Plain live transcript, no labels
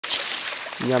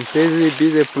Nyampazi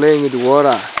busy playing with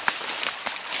water.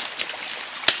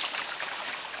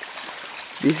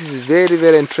 This is very,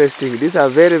 very interesting. These are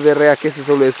very, very rare cases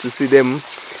always to see them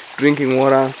drinking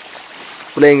water,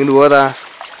 playing with water.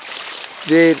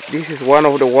 This is one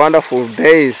of the wonderful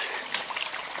days.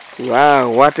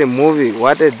 Wow, what a movie,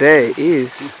 what a day it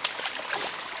is.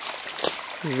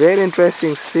 Very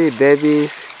interesting to see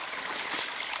babies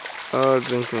all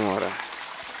drinking water.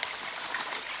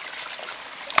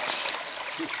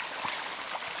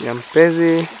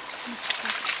 Nyampazi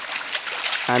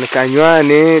and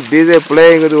Kanywani busy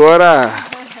playing with water.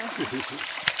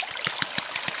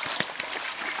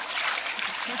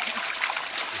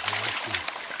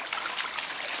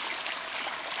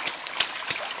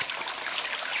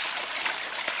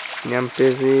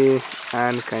 Nyampazi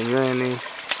and Kanywani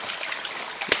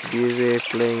busy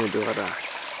playing with water.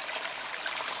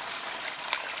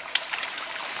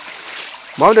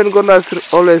 Mountain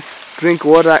gorillas always drink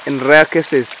water in rare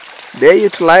cases. They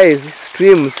utilize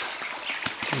streams.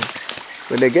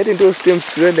 When they get into streams,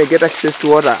 they get access to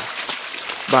water.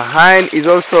 Behind is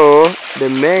also the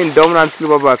main dominant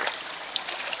silverback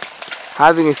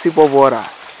having a sip of water.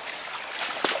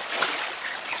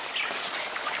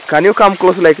 Can you come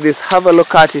close like this? Have a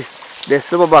look at it. The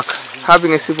silverback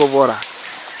having a sip of water.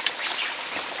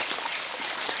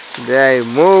 There he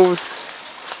moves.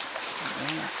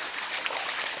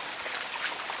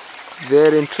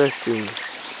 Very interesting to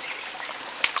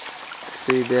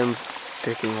see them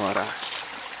taking water.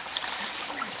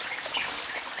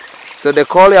 So the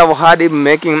call you have heard him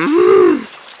making,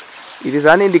 it is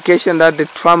an indication that the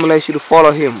family should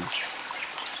follow him.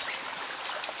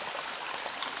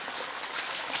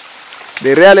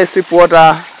 They rarely sip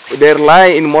water. They rely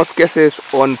in most cases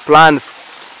on plants,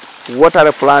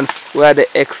 water plants, where they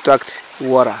extract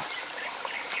water,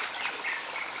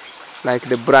 like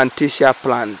the Branticia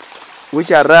plants,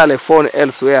 which are rarely found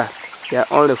elsewhere. They are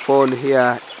only found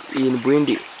here in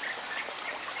Burundi.